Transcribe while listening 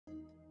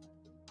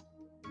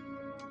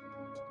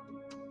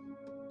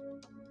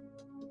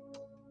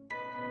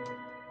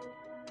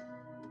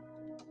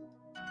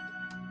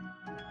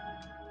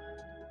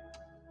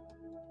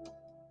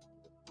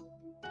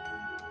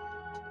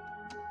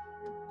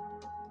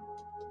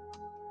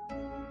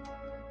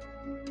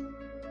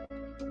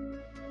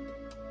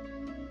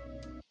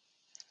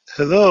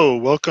Hello,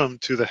 welcome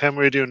to the Ham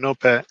Radio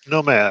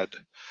Nomad.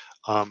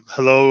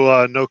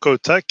 Hello, NoCo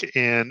Tech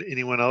and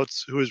anyone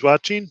else who is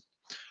watching.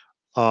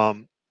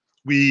 Um,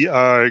 we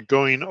are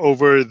going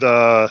over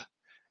the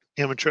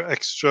Amateur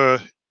Extra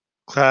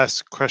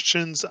class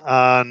questions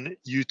on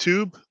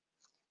YouTube.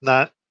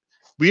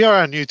 We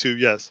are on YouTube,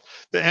 yes.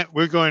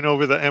 We're going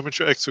over the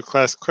Amateur Extra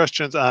class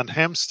questions on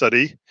Ham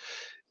Study.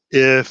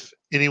 If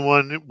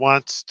anyone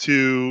wants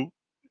to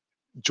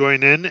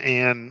join in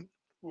and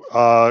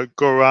go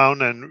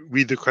around and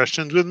read the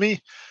questions with me,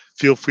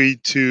 feel free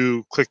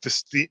to click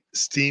the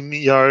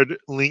StreamYard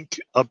link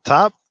up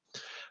top.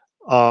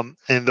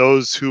 And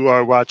those who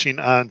are watching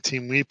on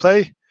Team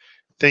Replay,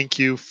 thank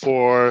you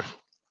for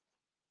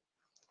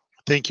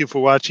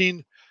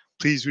watching.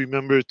 Please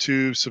remember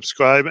to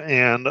subscribe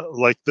and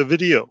like the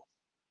video.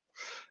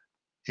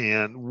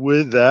 And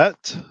with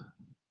that,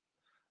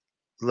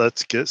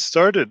 let's get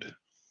started.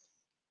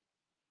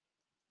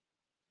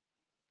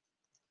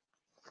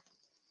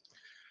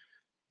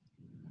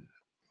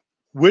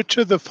 Which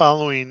of the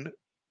following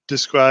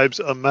describes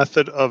a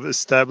method of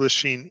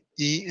establishing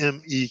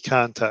EME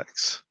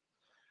contacts?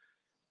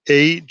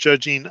 A.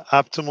 Judging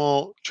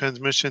optimal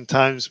transmission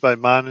times by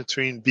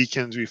monitoring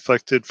beacons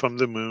reflected from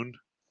the moon.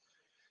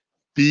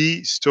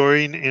 B.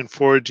 Storing and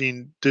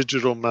forwarding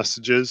digital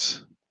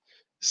messages.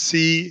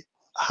 C.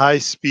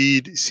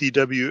 High-speed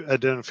CW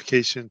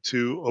identification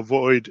to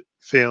avoid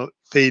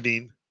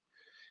fading.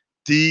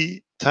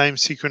 D. Time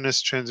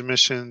synchronous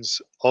transmissions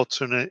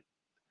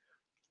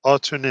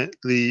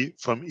alternately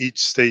from each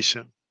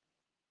station.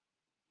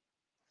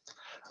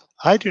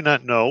 I do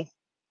not know,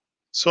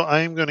 so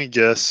I am going to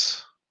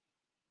guess.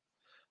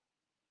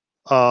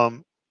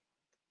 I'm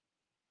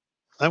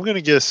going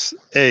to guess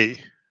A,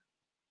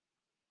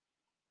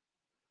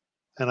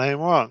 and I am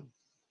wrong.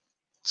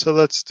 So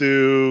let's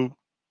do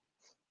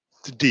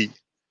the D.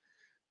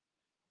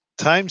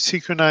 Time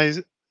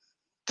synchronous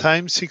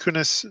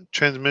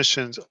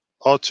transmissions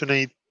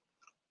alternately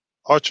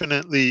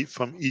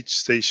from each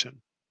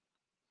station.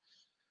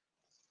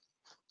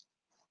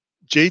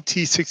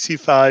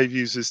 JT65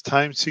 uses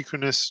time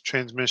synchronous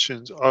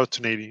transmissions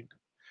alternating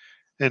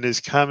and is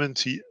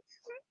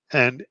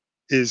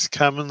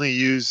commonly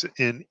used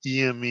in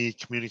EME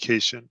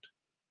communication.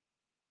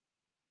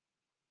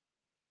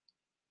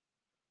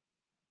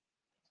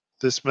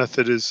 This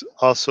method is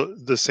also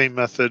the same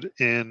method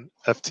in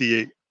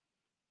FT8.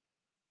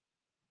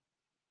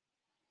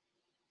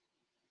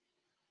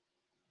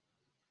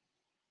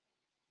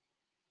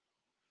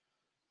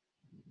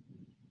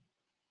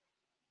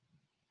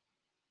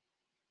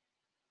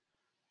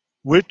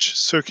 Which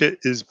circuit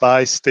is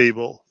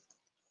bistable?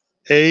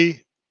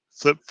 A,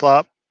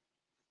 flip-flop.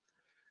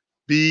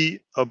 B,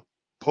 a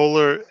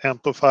polar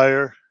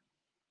amplifier.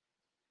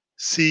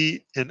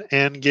 C, an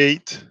AND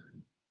gate.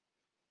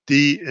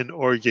 D, an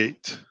OR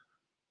gate.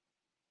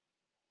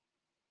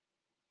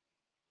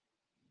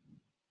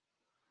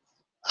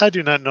 I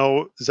do not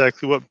know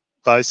exactly what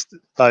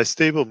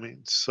bistable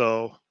means,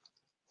 so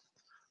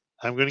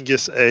I'm going to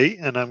guess A,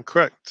 and I'm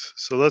correct.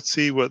 So let's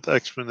see what the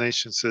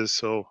explanation says.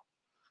 So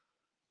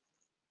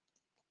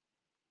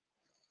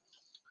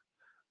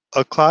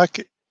a clock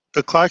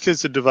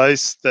is a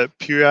device that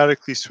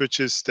periodically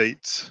switches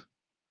states,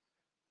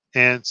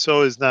 and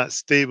so is not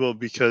stable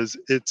because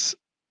its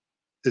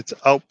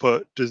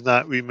output does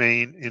not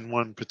remain in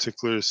one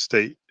particular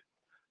state.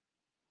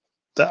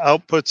 The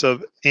outputs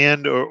of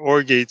AND or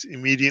OR gates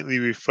immediately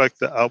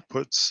reflect the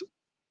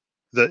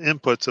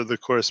inputs of the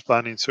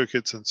corresponding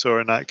circuits, and so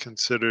are not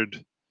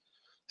considered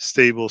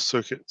stable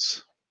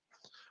circuits.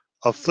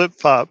 A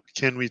flip-flop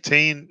can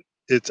retain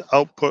its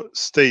output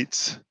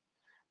states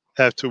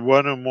after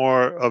one or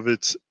more of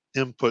its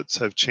inputs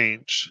have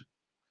changed,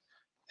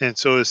 and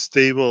so is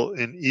stable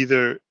in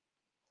either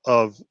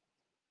of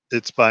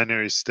its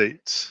binary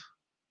states.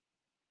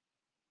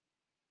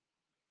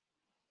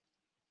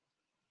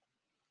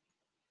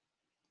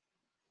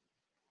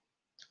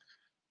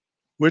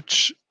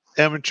 Which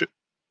amateur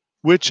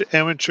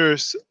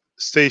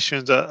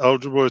stations are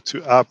eligible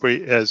to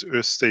operate as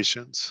Earth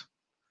stations?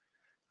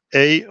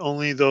 A,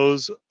 only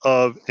those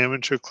of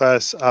amateur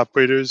class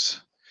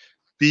operators.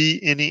 B,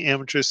 any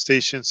amateur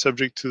station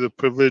subject to the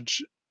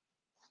privileges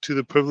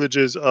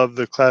of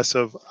the class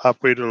of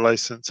operator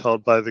license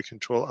held by the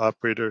control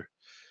operator.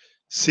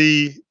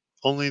 C,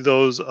 only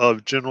those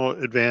of general,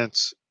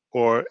 advanced,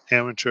 or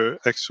amateur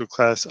extra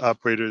class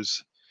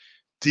operators.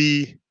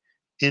 D,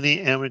 any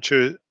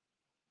amateur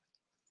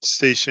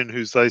station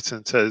whose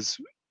license has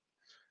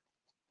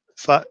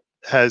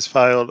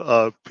filed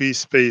a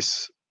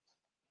pre-space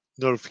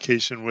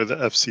notification with the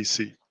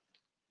FCC.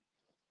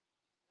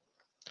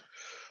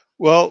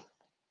 Well,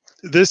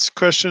 this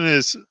question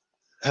has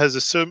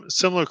a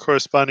similar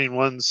corresponding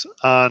ones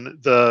on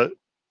the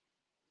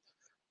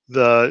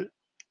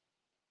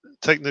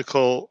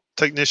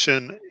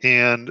technician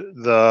and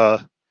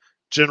the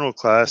general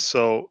class,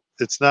 so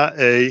it's not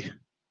A.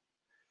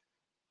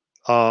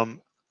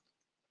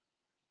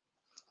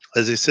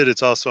 As I said,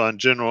 it's also on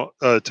general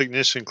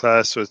technician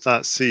class, so it's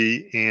not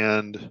C.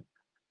 And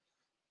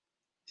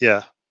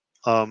yeah,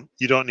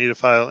 You don't need to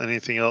file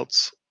anything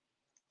else.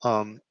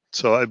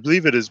 So I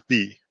believe it is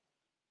B.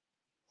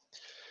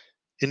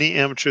 Any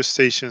amateur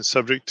station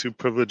subject to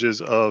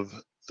privileges of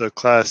the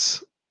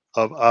class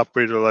of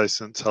operator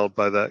license held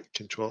by that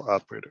control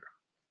operator.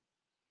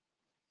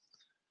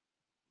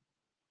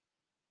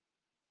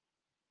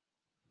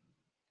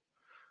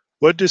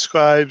 What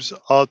describes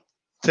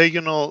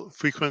orthogonal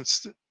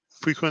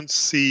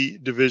frequency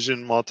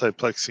division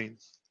multiplexing?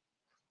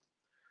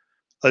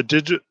 A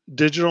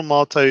digital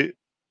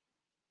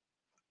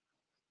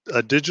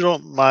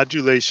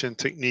modulation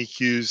technique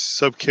used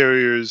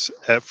subcarriers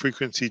at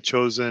frequency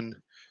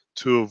chosen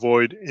to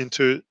avoid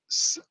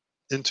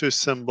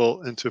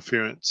intersymbol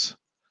interference.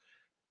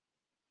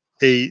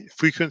 A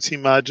frequency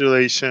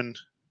modulation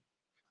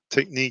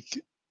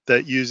technique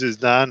that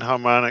uses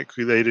non-harmonic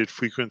related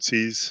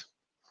frequencies.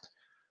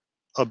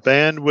 A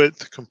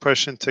bandwidth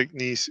compression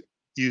technique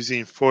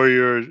using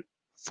Fourier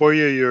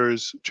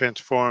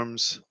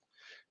transforms.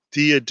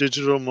 D, a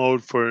digital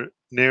mode for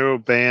narrow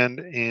band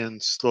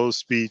and slow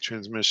speed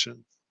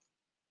transmission.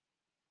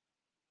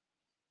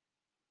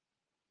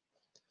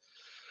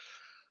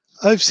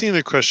 I've seen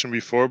the question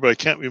before, but I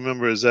can't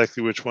remember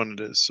exactly which one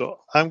it is.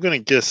 So I'm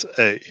going to guess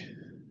A.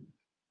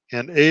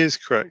 And A is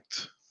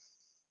correct.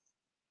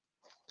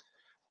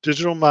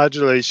 Digital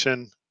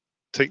modulation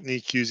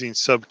technique using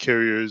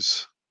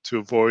subcarriers to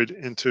avoid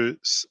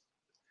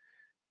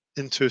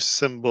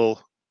intersymbol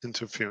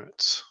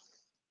interference.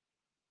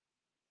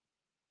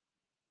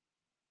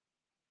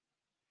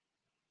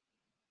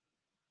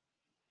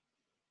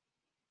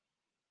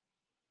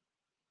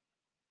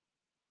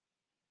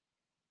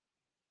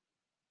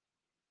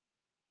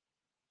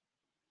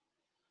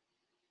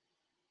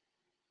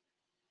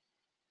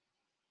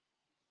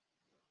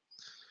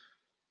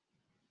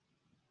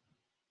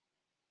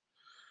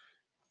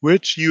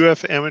 Which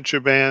UF amateur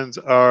bands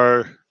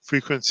are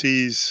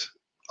frequencies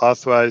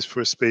authorized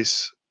for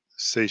space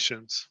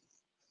stations?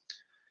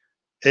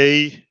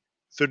 A,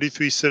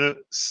 33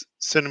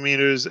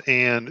 centimeters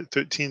and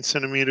 13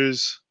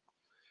 centimeters.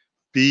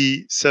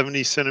 B,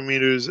 70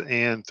 centimeters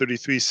and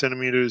 33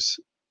 centimeters.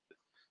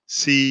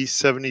 C,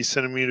 70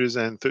 centimeters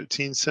and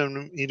 13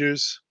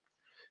 centimeters.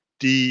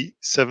 D,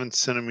 7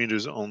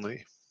 centimeters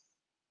only.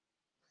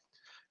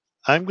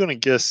 I'm going to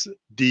guess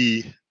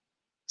D,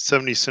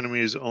 70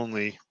 centimeters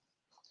only,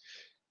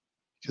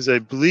 because I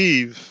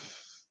believe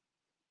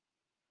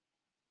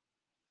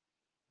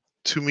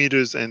 2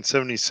 meters and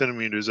 70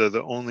 centimeters are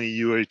the only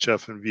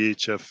UHF and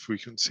VHF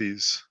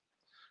frequencies.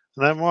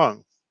 And I'm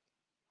wrong.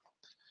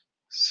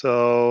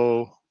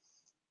 So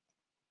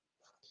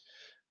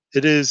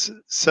it is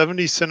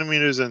 70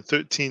 centimeters and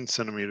 13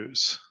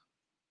 centimeters.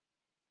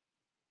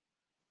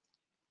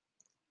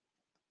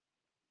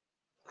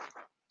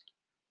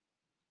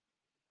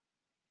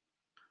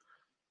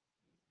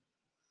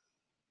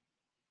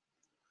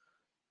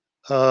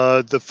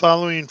 The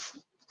following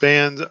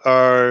bands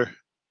are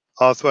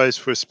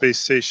authorized for space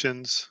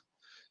stations: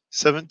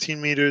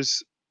 17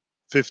 meters,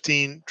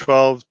 15,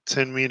 12,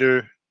 10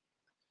 meter,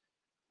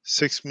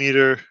 6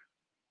 meter,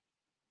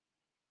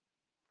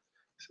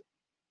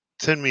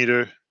 10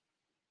 meter,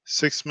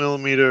 6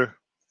 millimeter,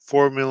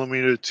 4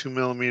 millimeter, 2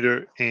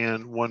 millimeter,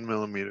 and 1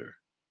 millimeter.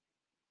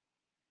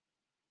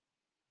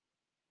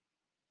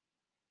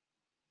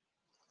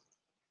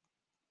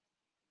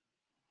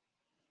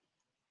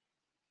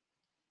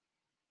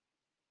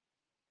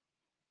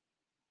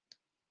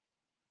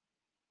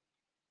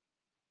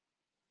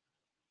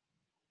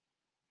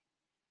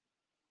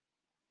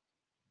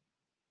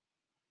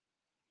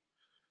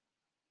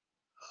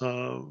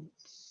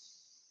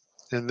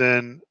 And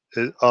then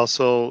it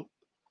also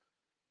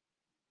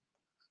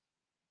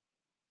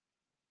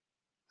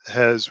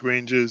has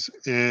ranges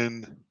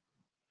in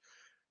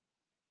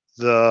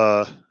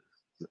the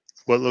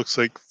what looks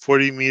like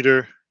 40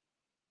 meter,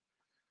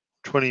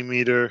 20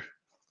 meter,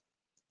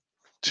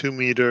 2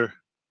 meter,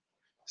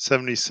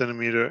 70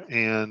 centimeter,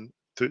 and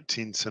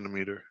 13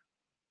 centimeter.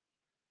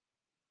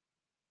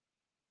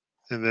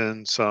 And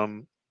then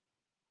some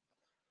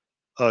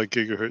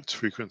gigahertz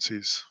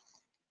frequencies.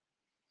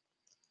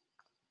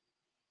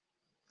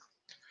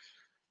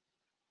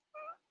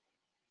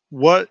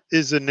 What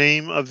is the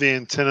name of the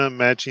antenna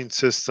matching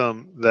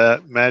system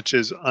that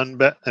matches an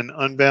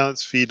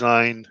unbalanced feed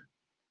line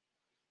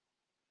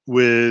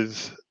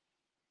with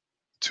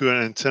to an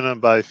antenna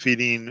by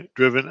feeding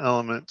driven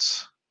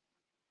elements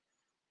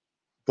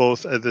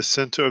both at the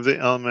center of the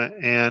element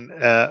and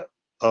at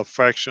a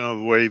fraction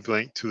of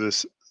wavelength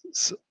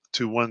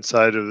to one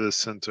side of the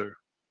center?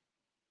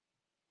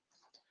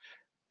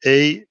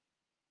 A,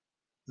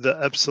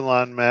 the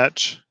epsilon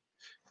match.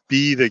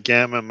 B, the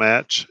gamma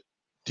match.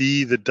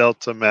 D, the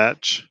delta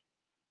match.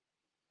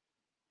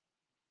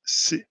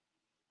 C,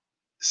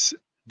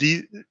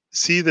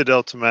 the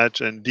delta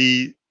match, and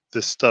D,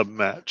 the stub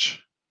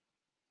match.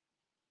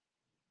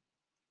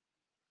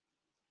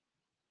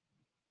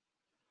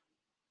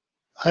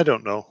 I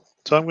don't know.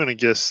 So I'm going to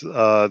guess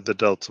the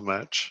delta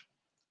match.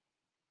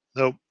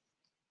 Nope.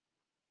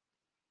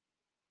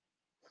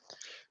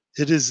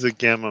 It is the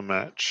gamma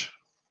match.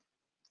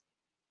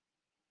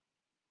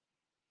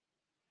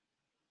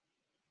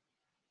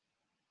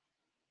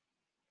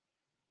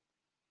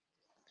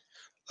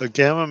 A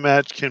gamma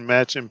match can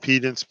match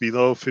impedance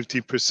below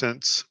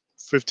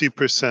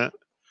 50%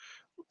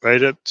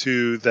 right up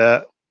to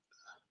that.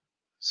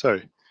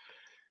 Sorry.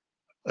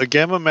 A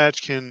gamma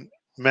match can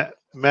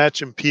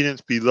match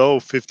impedance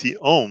below 50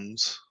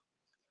 ohms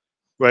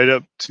right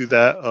up to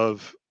that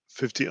of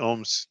 50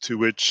 ohms to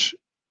which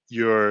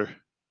your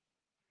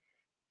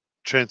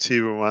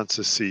transceiver wants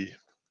to see.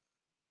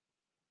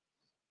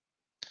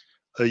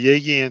 A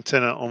Yagi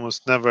antenna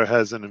almost never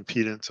has an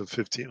impedance of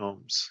 50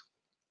 ohms.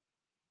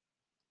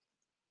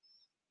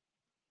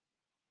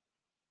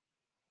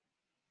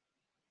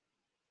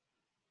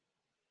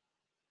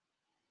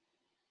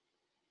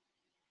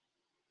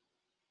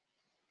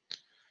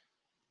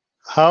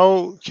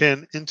 How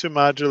can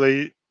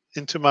intermodulation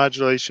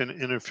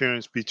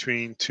interference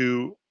between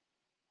two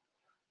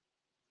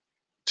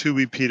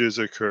repeaters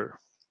occur?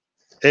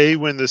 A,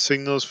 when the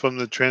signals from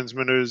the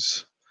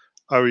transmitters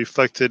are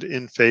reflected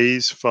in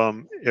phase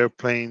from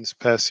airplanes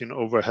passing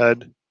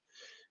overhead.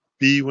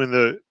 B, when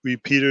the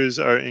repeaters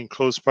are in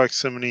close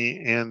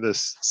proximity and the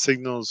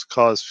signals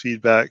cause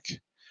feedback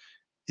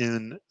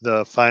in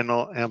the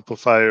final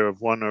amplifier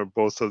of one or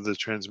both of the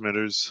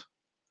transmitters.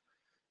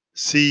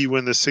 C,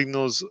 when the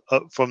signals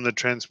from the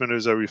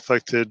transmitters are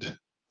reflected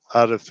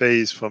out of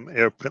phase from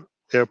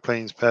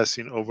airplanes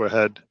passing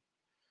overhead.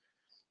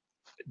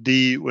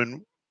 D,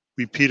 when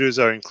repeaters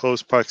are in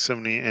close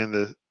proximity and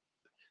the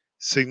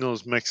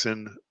signals mix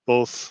in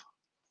both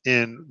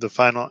in the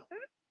final.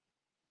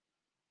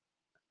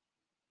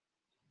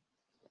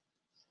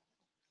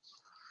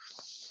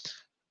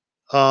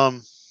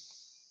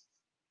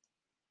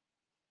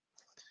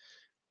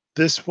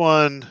 This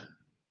one,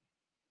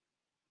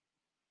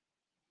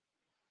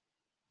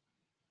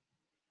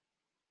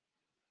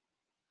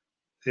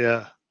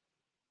 yeah.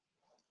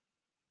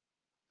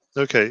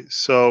 Okay,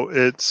 so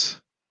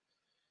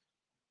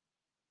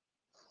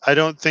I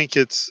don't think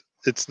it's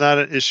not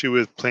an issue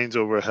with planes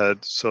overhead.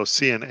 So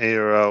C and A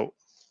are out.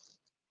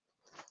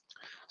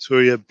 So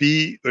we have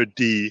B or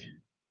D.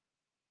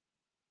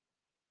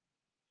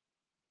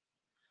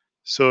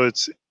 So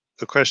it's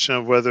a question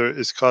of whether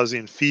it's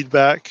causing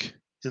feedback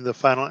in the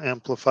final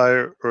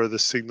amplifier or the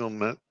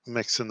signal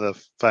mix in the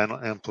final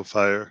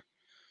amplifier.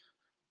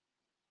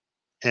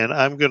 And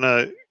I'm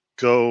gonna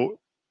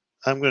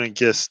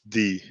guess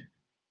D.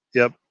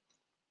 Yep.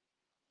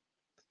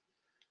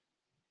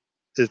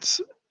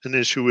 It's an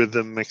issue with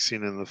the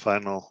mixing in the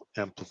final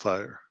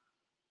amplifier.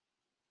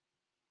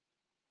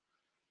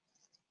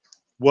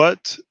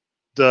 What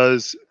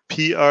does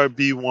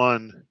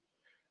PRB1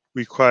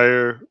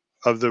 require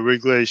of the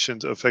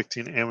regulations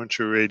affecting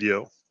amateur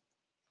radio?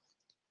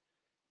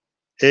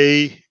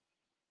 A,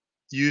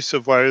 use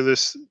of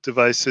wireless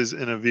devices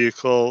in a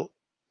vehicle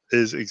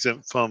is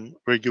exempt from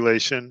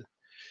regulation.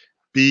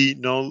 B,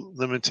 no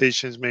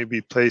limitations may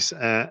be placed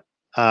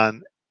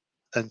on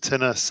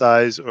antenna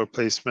size or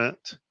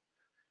placement.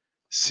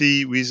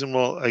 C,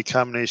 reasonable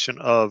accommodation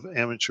of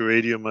amateur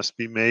radio must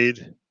be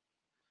made.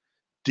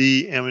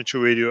 D, amateur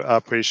radio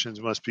operations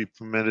must be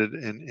permitted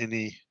in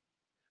any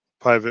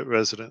private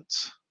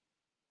residence.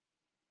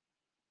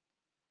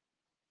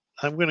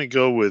 I'm going to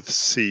go with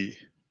C.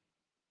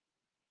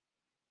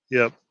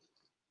 Yep.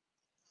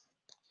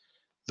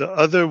 The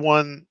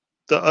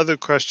other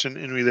question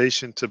in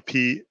relation to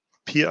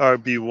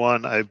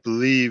PRB1, I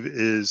believe,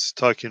 is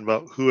talking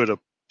about who it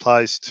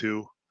applies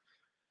to,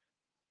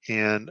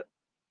 and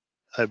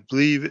I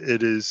believe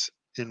it is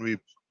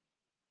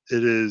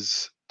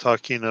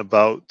talking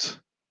about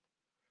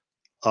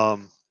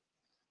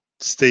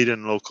state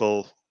and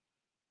local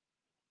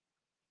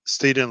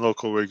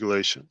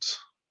regulations.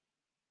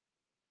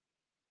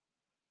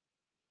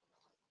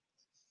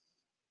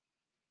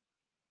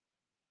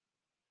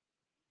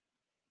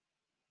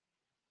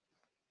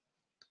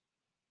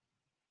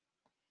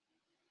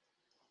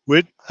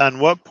 On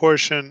what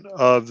portion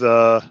of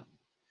the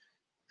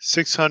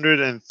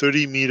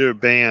 630 meter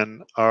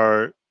band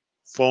are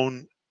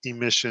phone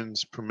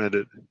emissions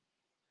permitted?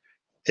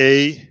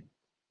 A,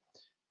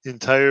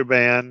 entire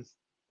band.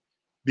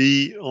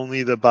 B,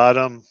 only the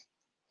bottom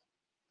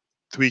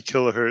 3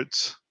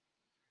 kilohertz.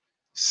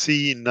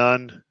 C,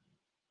 none,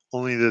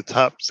 only the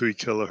top 3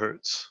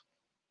 kilohertz.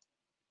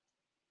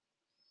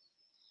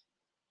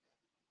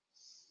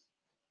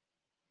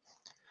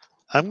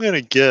 I'm going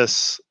to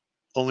guess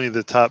only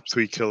the top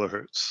 3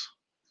 kilohertz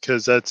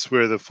because that's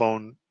where the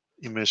phone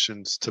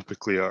emissions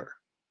typically are.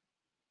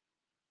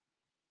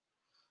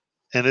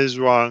 And it is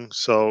wrong,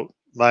 so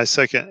my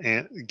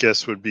second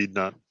guess would be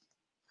none.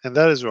 And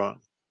that is wrong.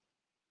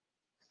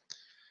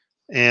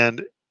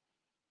 And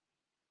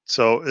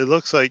so it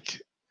looks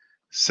like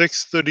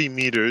 630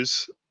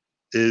 meters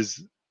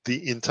is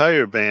the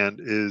entire band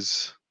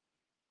is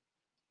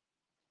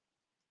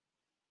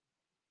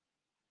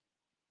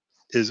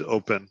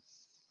open.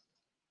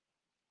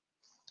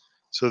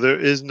 So there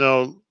is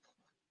no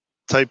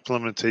type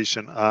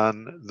limitation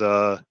on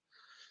the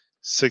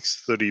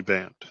 630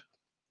 band.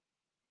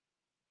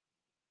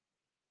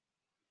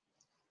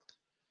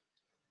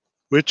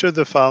 Which of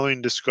the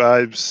following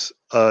describes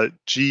a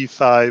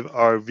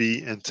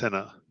G5RV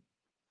antenna?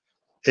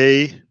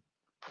 A,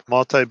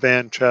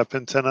 multi-band trap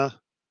antenna.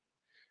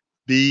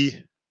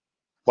 B,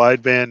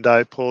 wideband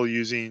dipole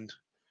using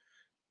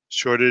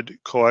shorted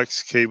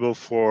coax cable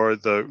for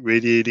the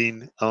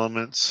radiating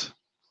elements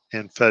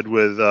and fed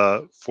with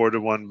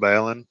 4-to-1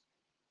 balun.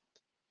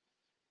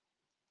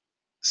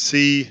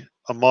 C,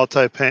 a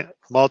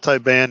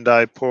multi-band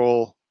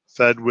dipole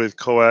fed with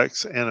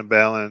coax and a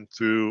balun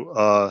through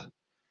a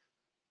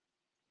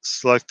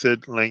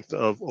selected length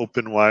of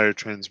open wire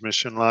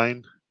transmission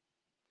line.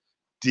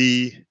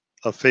 D,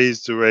 a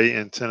phased array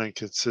antenna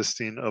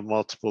consisting of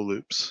multiple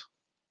loops.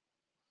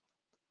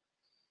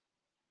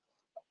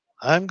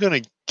 I'm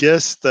going to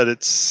guess that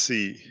it's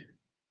C.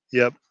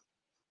 Yep.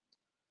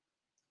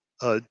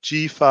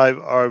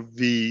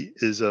 G5RV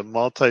is a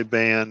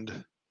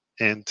multi-band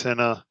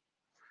antenna,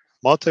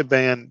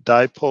 multi-band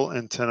dipole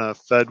antenna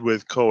fed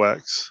with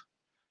coax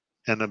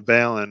and a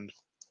balun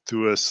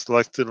through a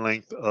selected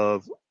length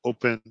of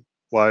open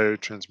wire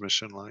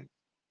transmission line.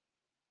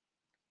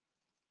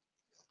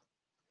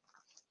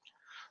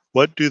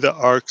 What do the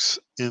arcs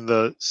in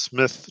the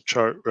Smith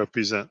chart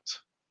represent?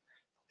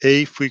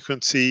 A,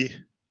 frequency.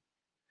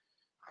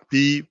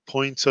 B,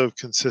 points of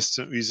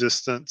consistent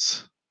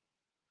resistance.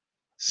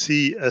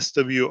 C,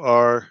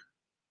 SWR.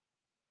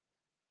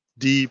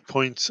 D,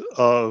 points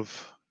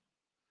of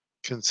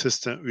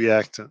consistent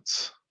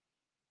reactance.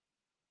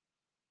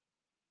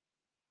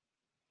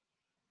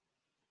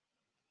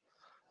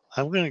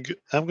 I'm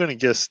gonna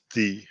guess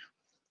D.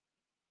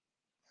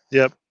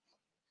 Yep,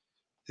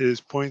 it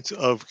is points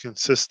of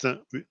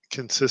consistent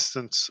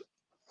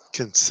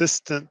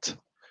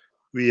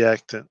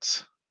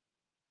reactance.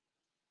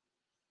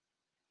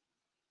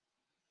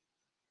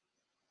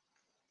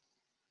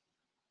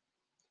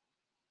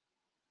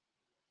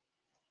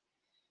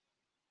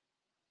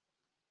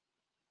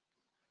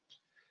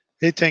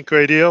 Hey Tank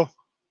Radio,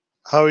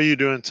 how are you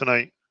doing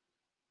tonight?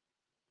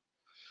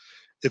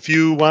 If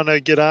you want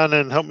to get on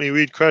and help me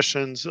read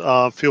questions,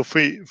 feel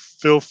free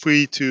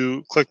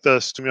to click the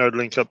StreamYard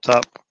link up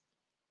top.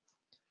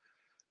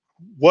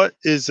 What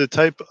is the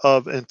type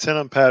of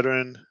antenna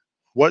pattern?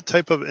 What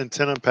type of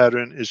antenna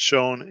pattern is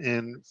shown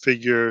in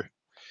figure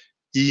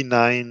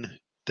E9-2?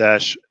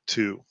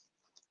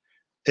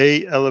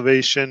 A,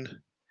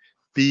 elevation.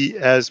 B,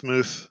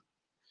 azimuth.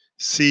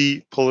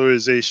 C,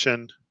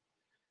 polarization.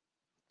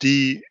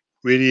 D,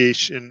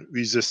 radiation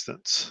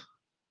resistance.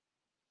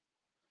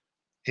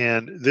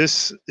 And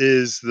this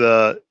is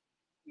the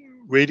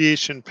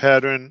radiation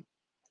pattern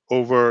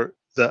over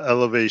the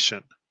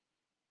elevation.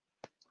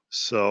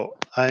 So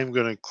I'm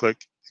going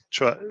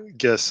to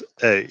guess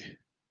A.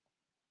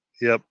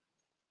 Yep.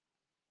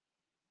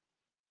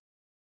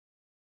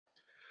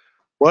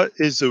 What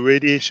is the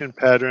radiation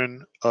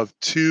pattern of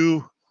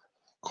two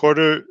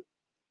quarter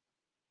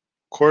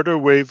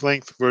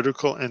wavelength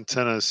vertical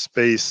antennas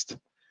spaced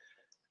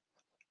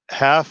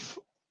half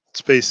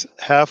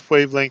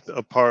wavelength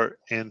apart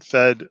and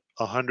fed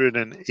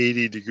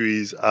 180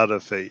 degrees out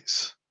of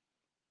phase?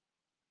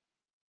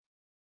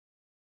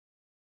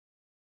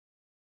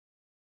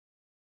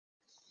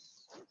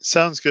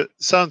 Sounds good.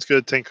 Sounds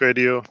good, Tank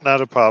Radio.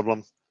 Not a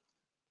problem.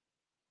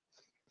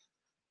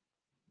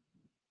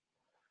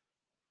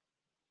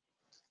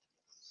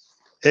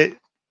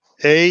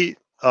 A,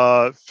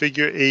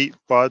 figure 8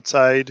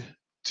 broadside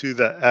to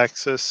the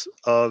axis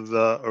of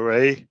the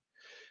array.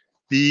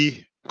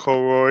 B,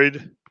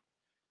 choroid.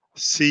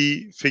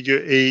 C,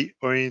 figure 8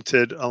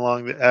 oriented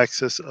along the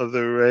axis of the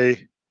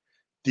array.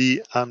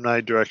 D,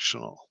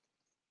 omnidirectional.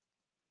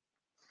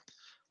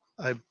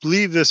 I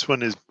believe this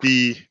one is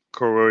B,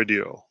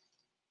 choroidal.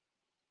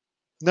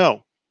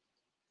 No.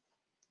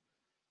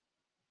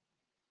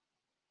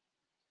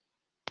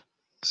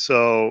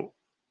 So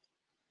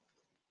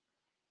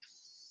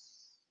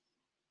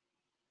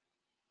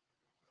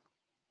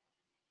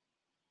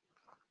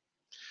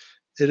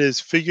it is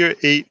figure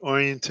 8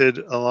 oriented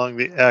along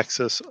the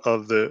axis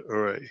of the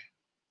array.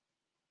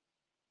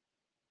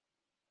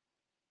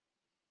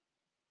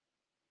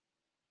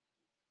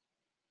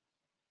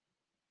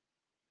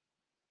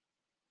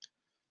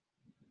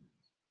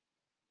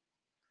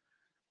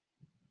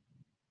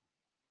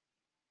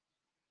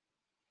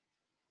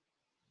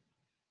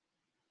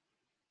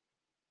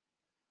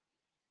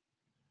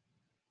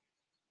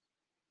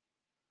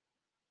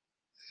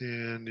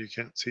 And you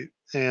can't see.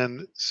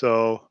 And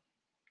so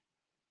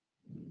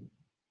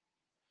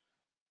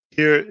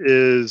here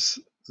is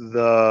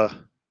the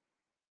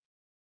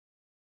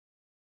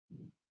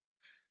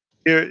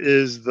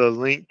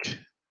link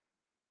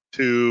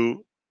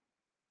to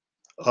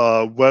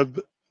a web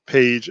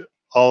page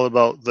all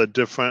about the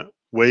different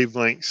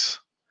wavelengths.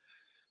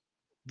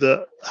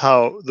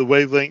 How the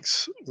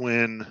wavelengths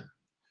when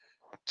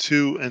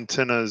two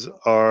antennas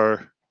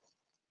are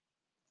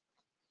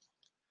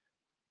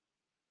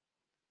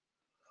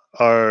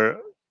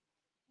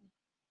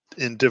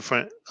in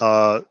different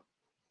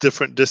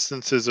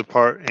distances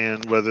apart,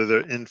 and whether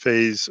they're in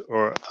phase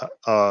or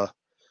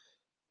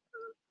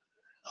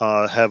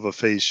have a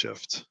phase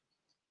shift.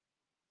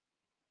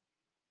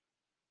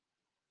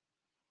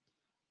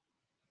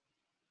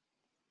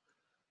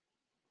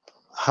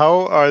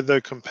 How are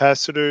the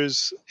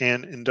capacitors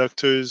and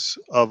inductors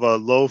of a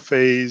low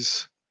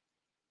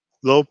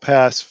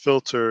pass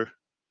filter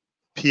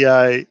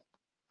pi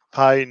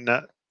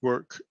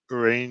network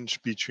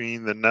arranged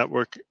between the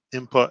network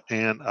input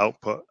and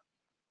output?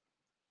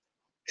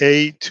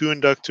 A, two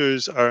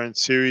inductors are in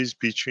series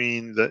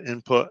between the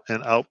input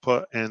and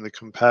output, and the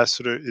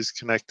capacitor is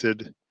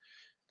connected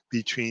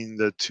between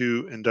the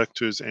two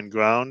inductors and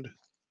ground.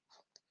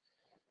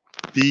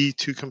 B,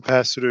 two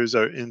capacitors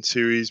are in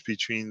series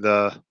between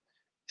the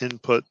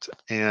input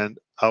and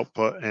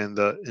output, and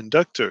the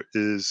inductor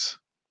is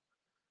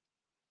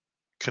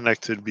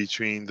connected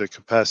between the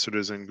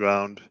capacitors and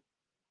ground.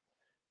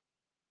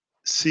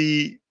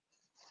 C,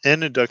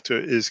 an inductor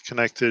is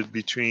connected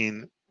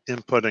between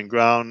input and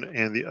ground,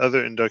 and the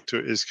other inductor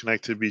is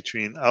connected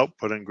between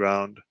output and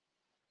ground,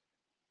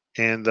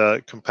 and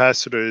the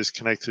capacitor is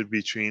connected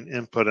between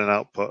input and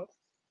output.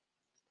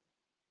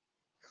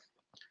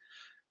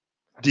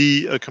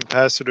 D, a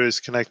capacitor is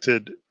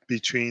connected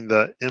between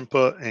the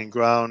input and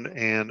ground,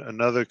 and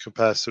another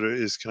capacitor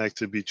is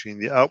connected between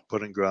the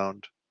output and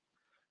ground,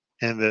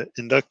 and the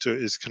inductor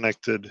is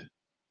connected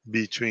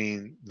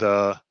between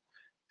the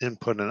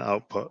input and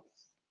output.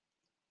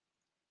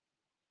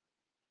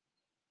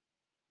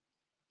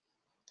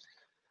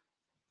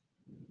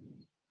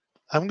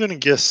 I'm going to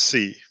guess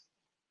C.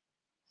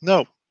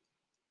 No,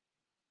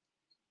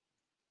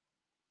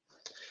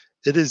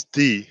 it is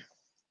D.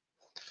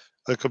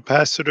 A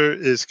capacitor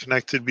is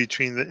connected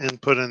between the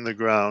input and the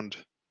ground.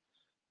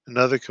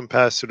 Another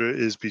capacitor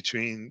is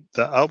between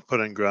the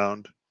output and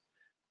ground,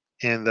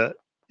 and the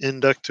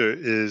inductor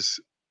is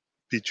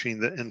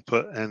between the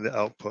input and the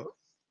output.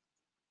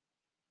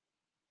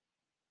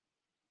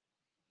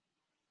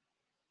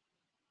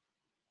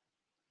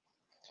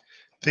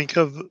 Think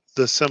of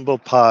the symbol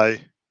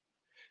pi.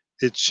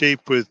 It's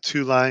shaped with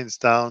two lines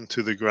down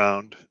to the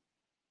ground.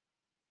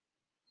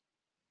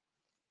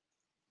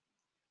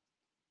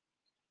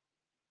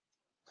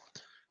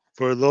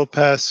 For a low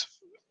pass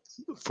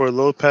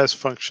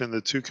function,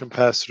 the two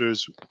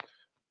capacitors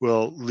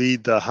will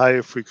lead the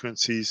higher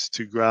frequencies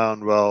to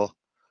ground while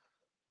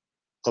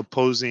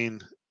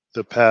opposing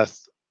the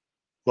path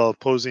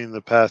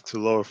to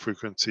lower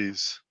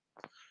frequencies.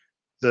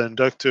 The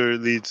inductor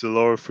leads the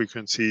lower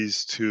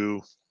frequencies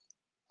to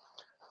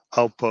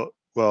output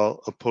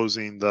while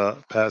opposing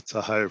the path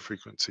to higher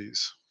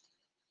frequencies.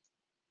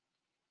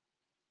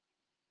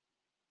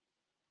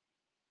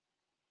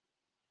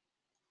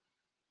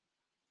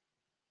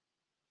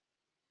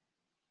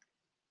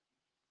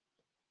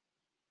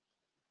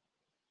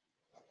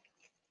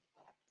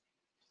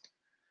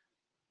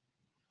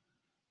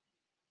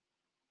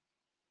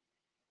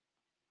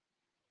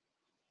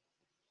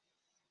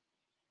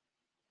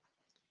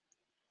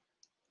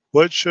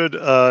 What should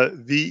a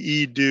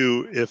VE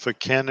do if a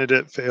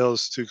candidate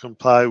fails to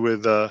comply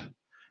with the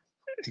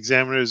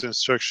examiner's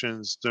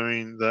instructions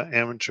during the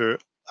amateur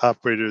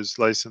operator's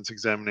license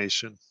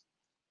examination?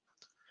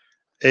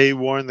 A,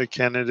 warn the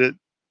candidate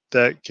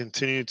that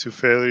continue to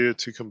failure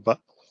to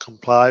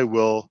comply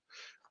will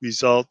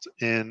result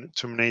in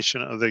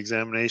termination of the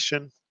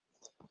examination.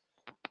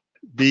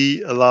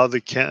 B, allow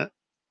the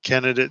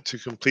candidate to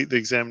complete the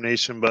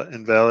examination but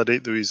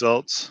invalidate the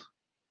results.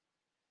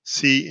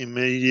 C,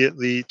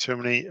 immediately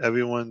terminate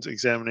everyone's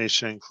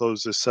examination and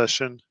close the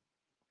session.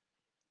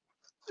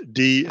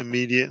 D,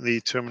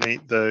 immediately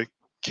terminate the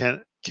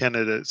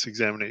candidate's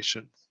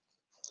examination.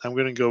 I'm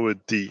going to go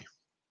with D.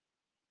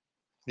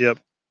 Yep.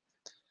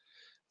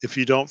 If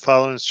you don't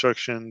follow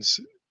instructions,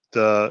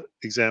 the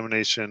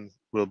examination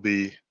will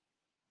be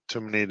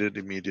terminated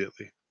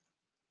immediately.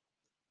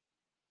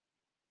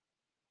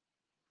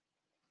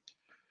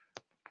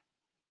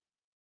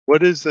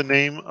 What is the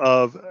name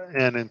of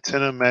an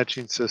antenna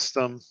matching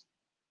system?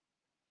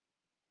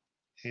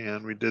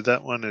 And we did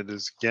that one. It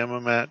is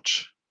Gamma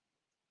Match.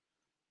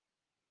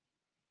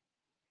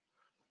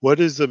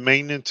 What is the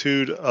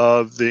magnitude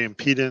of the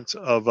impedance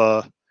of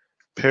a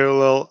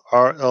parallel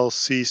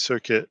RLC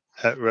circuit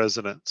at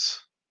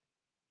resonance?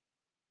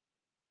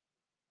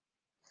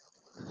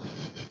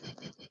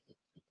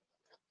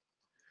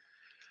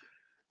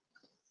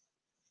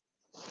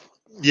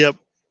 Yep,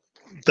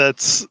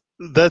 that's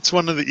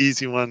one of the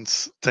easy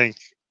ones.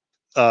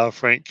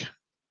 Frank.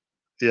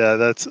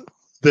 Yeah,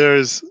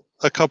 there's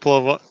a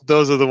couple of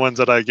those are the ones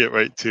that I get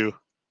right too.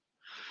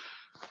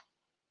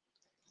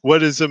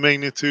 What is the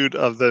magnitude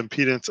of the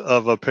impedance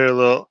of a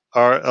parallel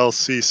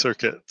RLC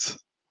circuit?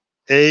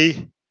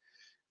 A,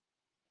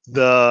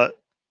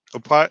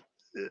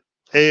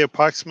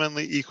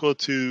 approximately equal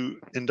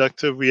to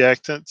inductive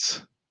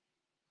reactance.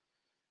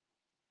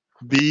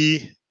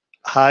 B,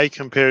 high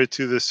compared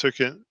to the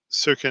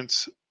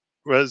circuit's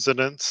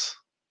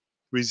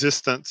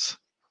resistance.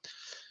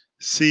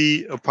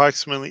 C,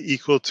 approximately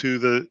equal to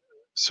the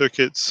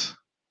circuit's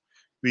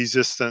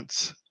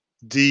resistance.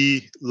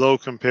 D, low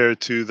compared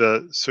to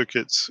the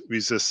circuit's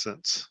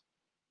resistance.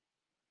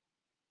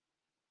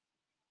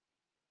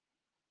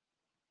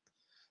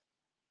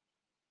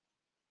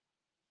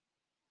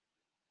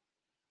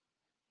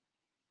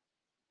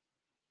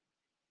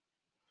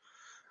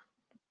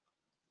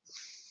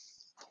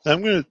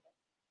 I'm going to,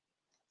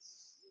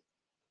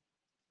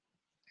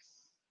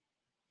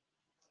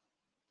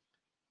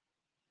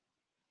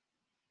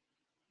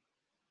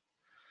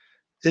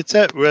 it's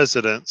at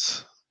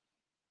residence.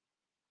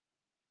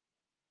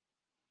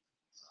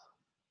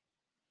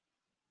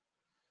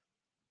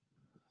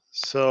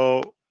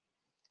 So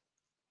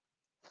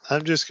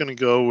I'm just going to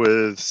go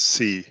with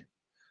C,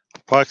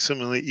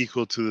 approximately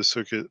equal to the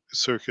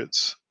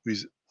circuit's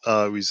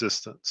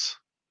resistance.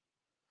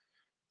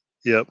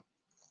 Yep.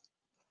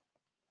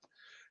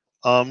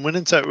 When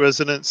it's at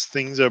resonance,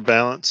 things are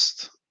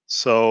balanced.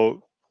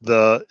 So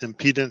the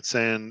impedance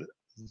and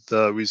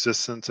the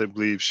resistance, I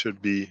believe,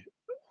 should be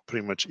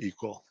pretty much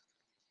equal.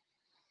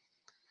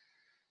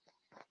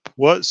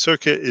 What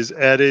circuit is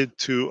added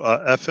to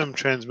a FM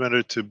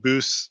transmitter to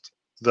boost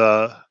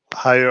the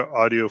higher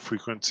audio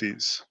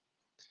frequencies?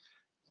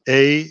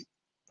 A,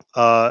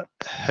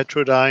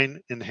 heterodyne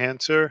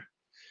enhancer.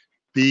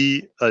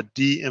 B, a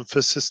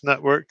de-emphasis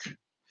network.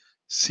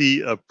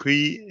 C, a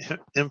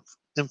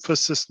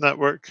pre-emphasis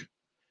network.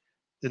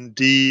 And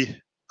D,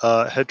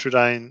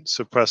 heterodyne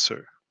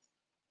suppressor.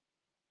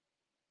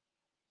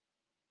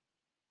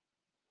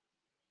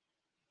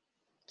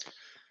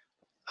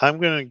 I'm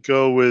going to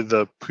go with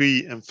a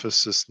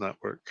pre-emphasis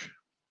network.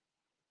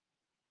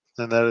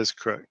 And that is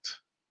correct.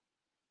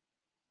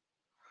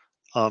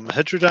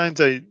 Heterodynes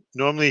I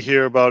normally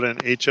hear about in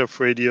HF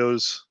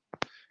radios,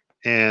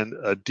 and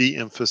a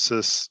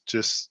de-emphasis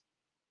just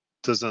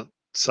doesn't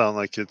sound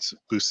like it's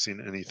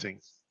boosting anything.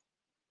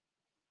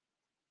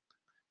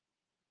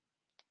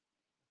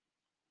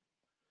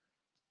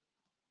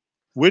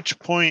 Which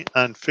point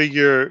on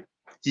figure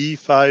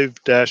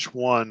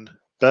E5-1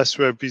 best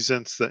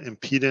represents the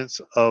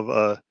impedance of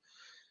a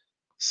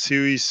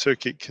series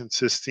circuit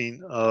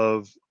consisting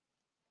of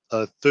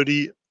a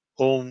 30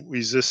 ohm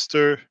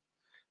resistor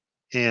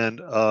and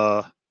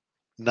a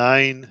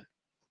 9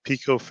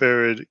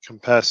 picofarad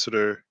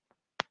capacitor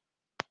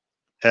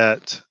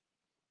at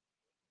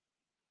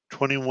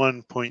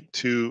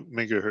 21.2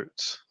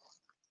 megahertz?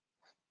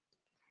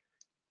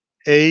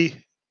 A,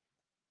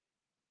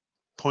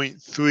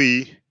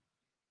 0.3,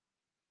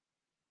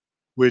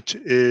 which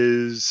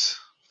is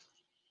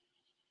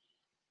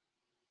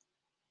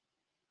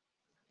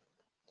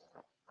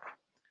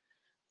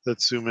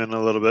let's zoom in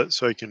a little bit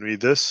so I can read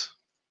this.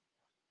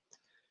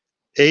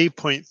 A,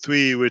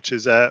 0.3, which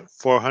is at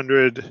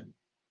 400,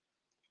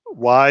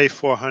 Y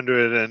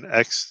 400 and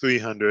X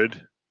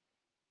 300.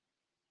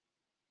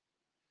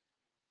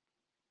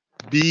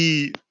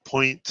 B,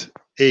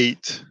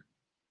 0.8,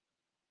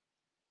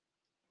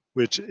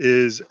 which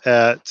is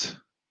at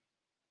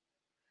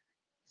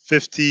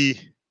 50,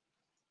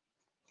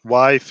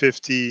 Y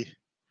 50,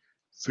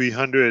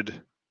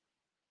 300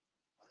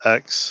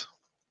 X.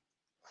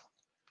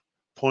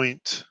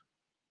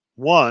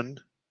 0.1,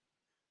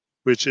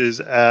 which is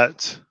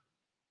at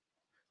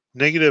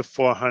negative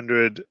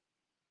 400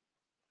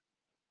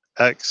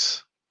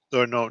 X,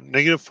 or no,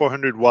 negative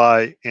 400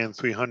 Y and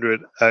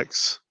 300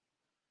 X.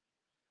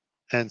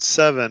 And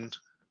 7,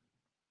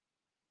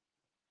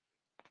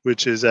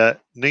 which is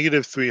at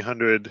negative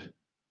 300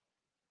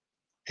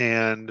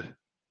 and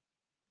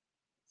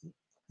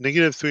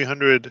negative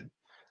 300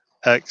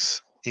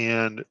 X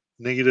and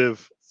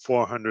negative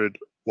 400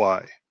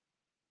 Y.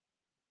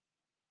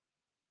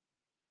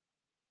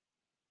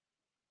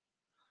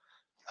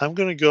 I'm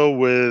going to go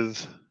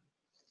with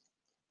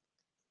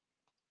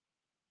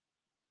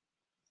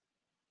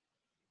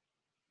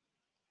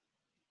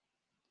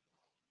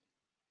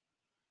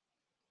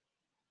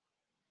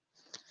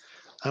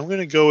I'm going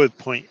to go with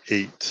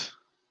 0.8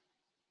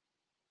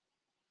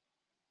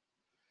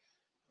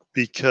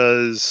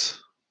 because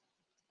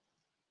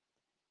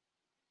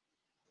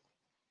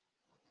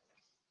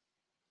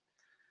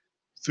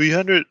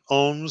 .300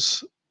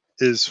 ohms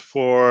is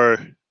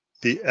for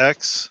the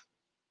X,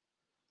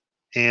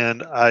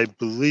 and I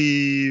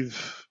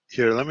believe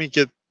here. Let me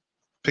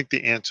pick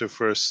the answer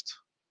first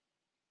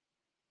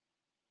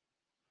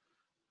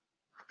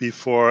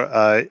before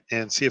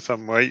and see if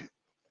I'm right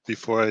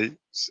before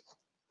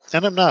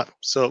and I'm not.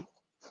 So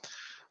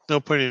no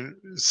point in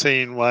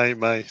saying why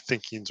my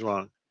thinking's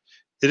wrong.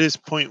 It is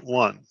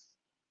 0.1,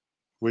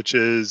 which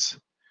is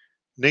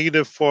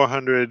negative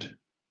 400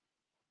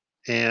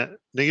 and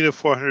negative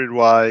 400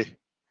 Y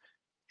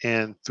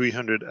and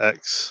 300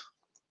 X.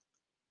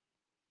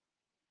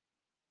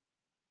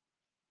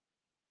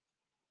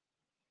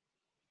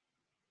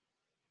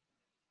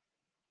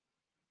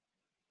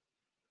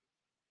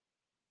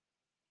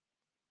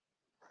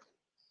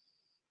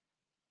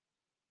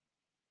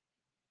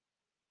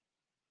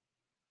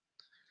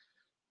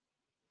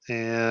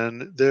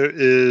 And there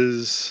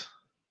is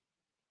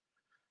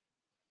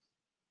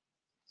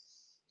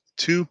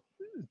it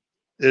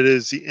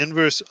is the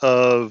inverse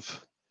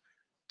of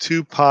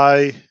 2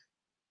 pi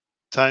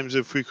times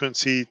the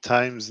frequency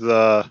times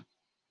the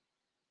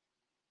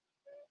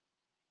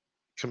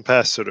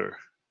capacitor.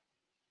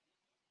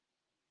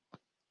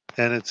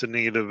 And it's a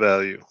negative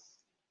value.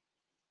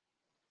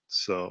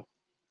 So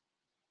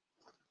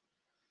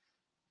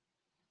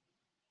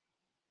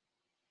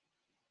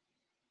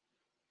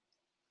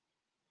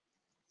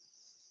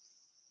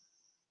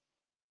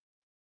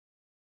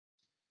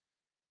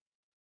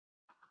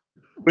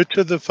Which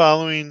of the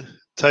following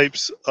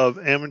types of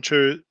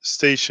amateur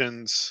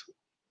stations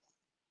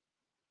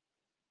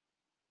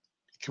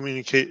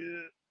communicate?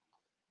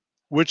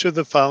 Which of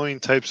the following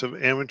types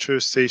of amateur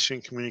station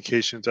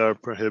communications are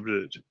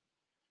prohibited?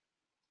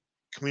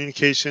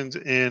 Communications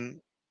in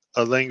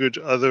a language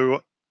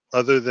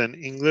other than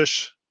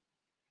English.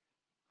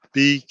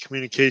 B.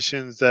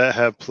 Communications that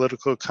have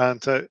political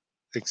content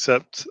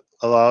except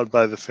allowed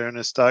by the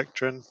Fairness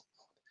Doctrine.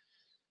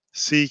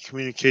 C.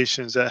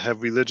 Communications that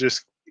have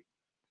religious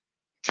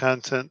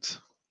content.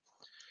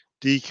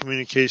 D.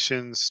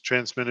 Communications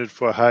transmitted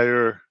for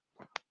hire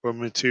or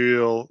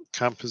material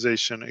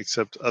compensation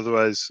except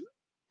otherwise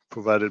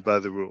provided by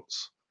the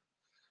rules.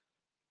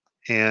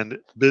 And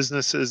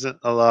business isn't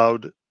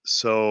allowed,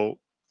 so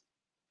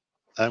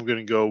I'm going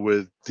to go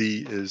with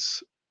D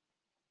is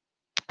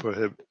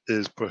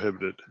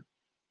prohibited.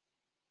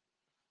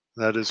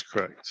 That is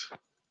correct.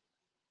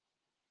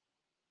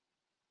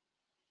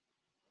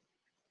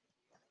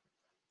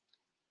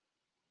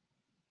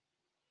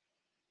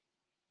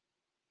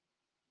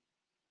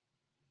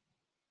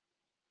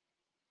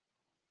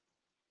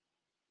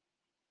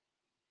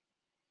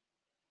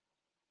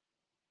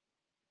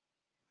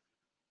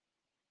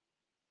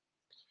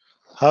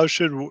 How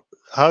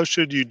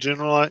should you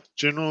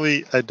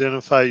generally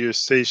identify your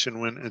station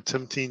when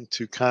attempting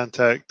to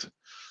contact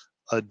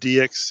a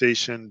DX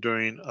station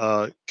during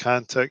a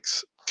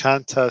contest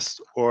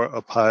or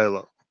a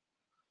pileup?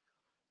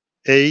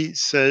 A.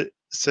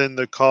 Send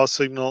the call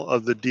signal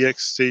of the DX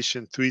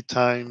station 3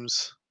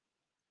 times.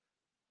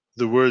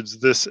 The words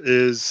 "this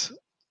is"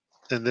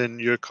 and then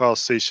your call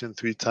station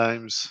 3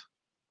 times.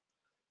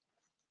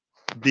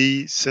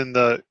 B. Send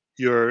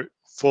your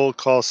full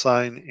call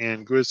sign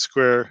and grid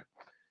square.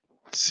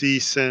 C.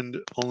 Send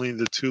only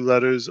the 2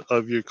 letters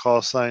of your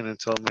call sign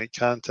until make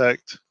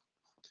contact.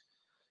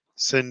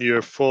 Send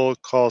your full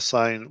call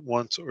sign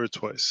once or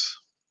twice.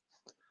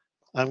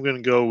 I'm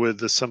going to go with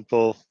the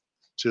simple,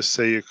 just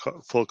say your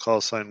full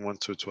call sign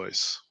once or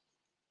twice.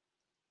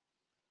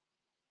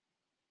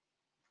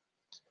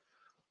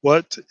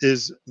 What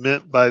is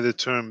meant by the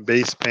term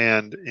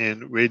baseband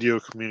in radio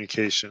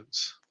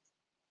communications?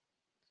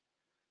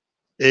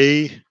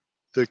 A.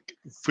 The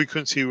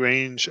frequency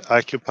range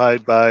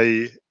occupied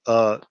by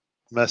a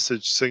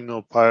message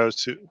signal prior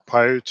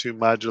to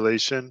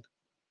modulation.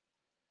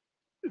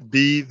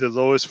 B. The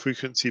lowest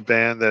frequency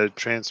band that a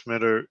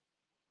transmitter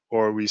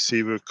or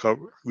receiver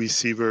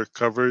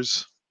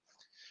covers.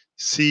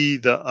 C.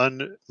 The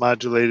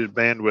unmodulated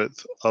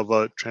bandwidth of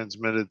a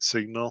transmitted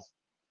signal.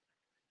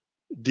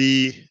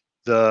 D.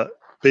 The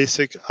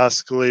basic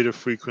oscillator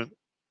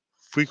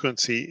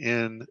frequency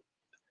in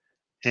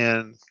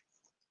an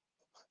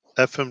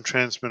FM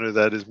transmitter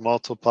that is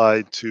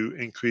multiplied to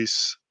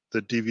increase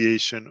the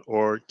deviation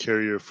or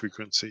carrier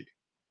frequency.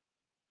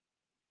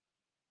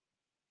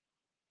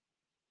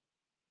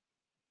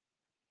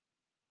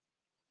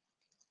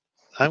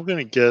 I'm going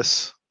to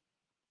guess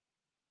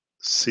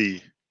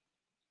C.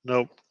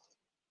 Nope.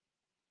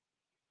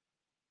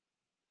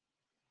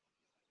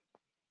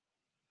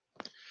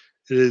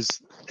 It is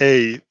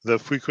A. The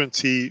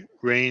frequency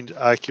range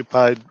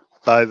occupied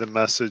by the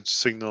message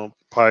signal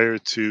prior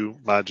to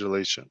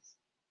modulation.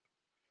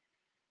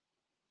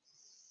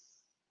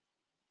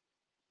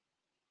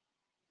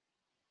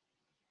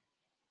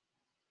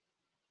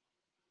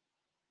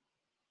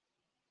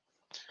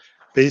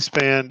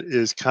 Baseband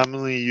is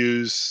commonly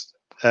used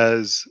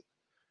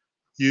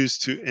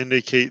to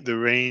indicate the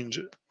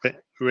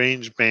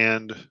range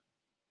band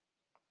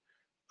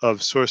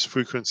of source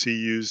frequency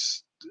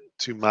used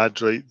to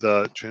modulate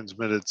the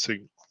transmitted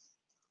signal.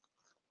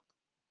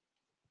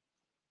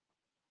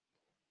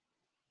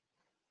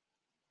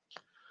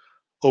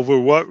 Over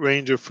what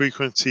range of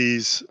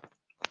frequencies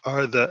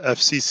are the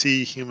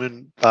FCC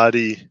human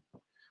body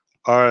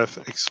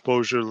RF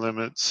exposure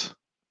limits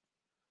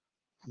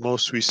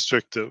most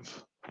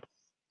restrictive?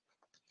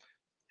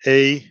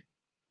 A.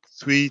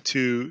 3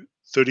 to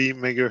 30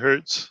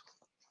 megahertz.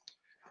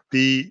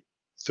 B.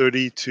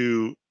 30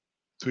 to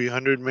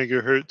 300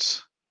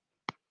 megahertz.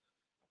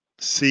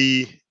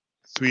 C.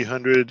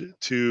 300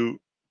 to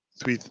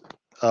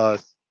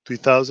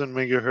 3000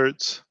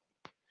 megahertz.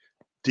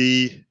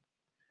 D.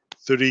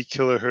 30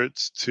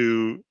 kilohertz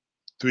to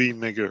 3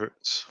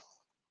 megahertz.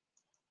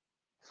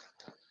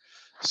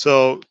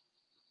 So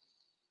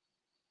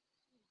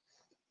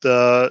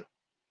the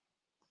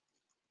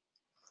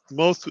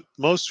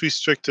most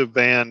restrictive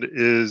band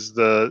is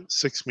the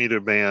 6-meter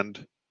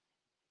band.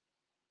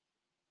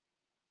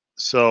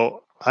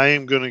 So I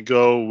am going to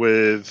go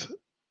with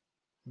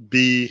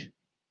B,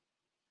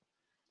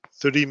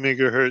 30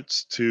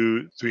 megahertz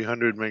to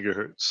 300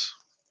 megahertz.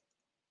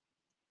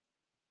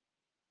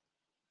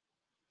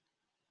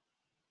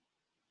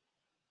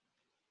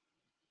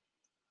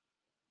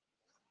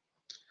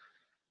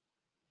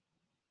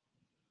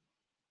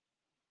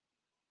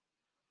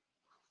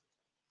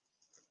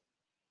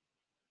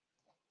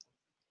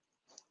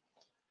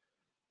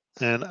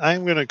 And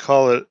I'm going to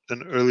call it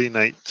an early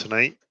night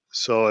tonight.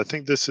 So I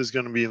think this is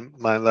going to be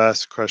my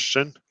last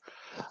question.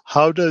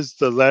 How does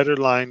the ladder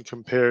line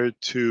compare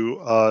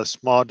to a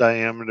small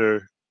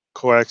diameter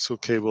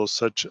coaxial cable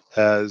such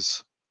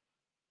as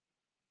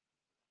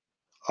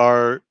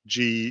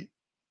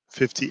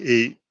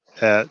RG58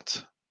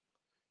 at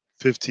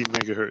 50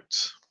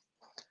 megahertz?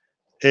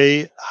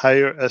 A,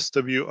 higher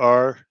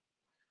SWR,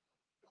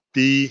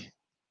 B,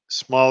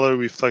 smaller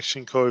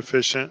reflection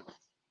coefficient,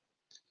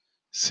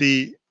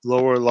 C,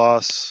 lower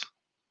loss,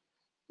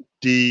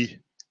 D,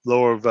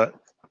 lower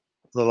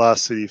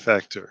velocity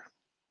factor.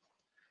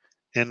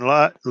 And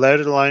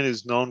ladder line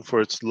is known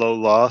for its low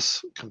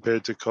loss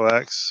compared to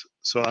coax,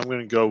 so I'm going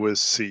to go with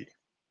C.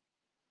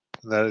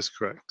 And that is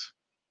correct.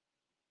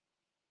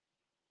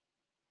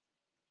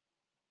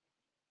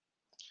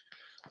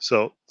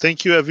 So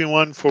thank you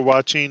everyone for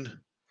watching.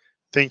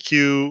 Thank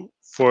you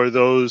for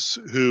those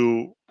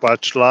who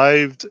watched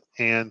live,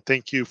 and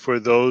thank you for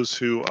those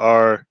who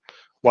are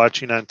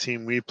watching on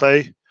Team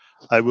Replay.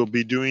 I will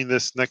be doing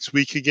this next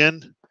week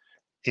again,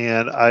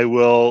 and I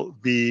will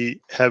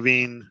be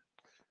having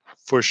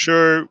for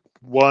sure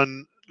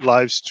one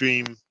live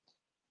stream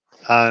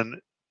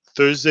on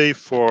Thursday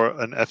for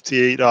an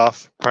FT8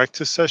 off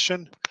practice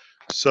session.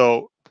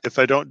 So if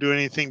I don't do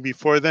anything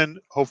before then,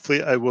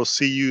 hopefully I will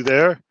see you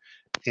there.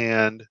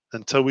 And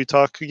until we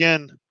talk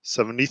again,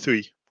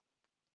 73.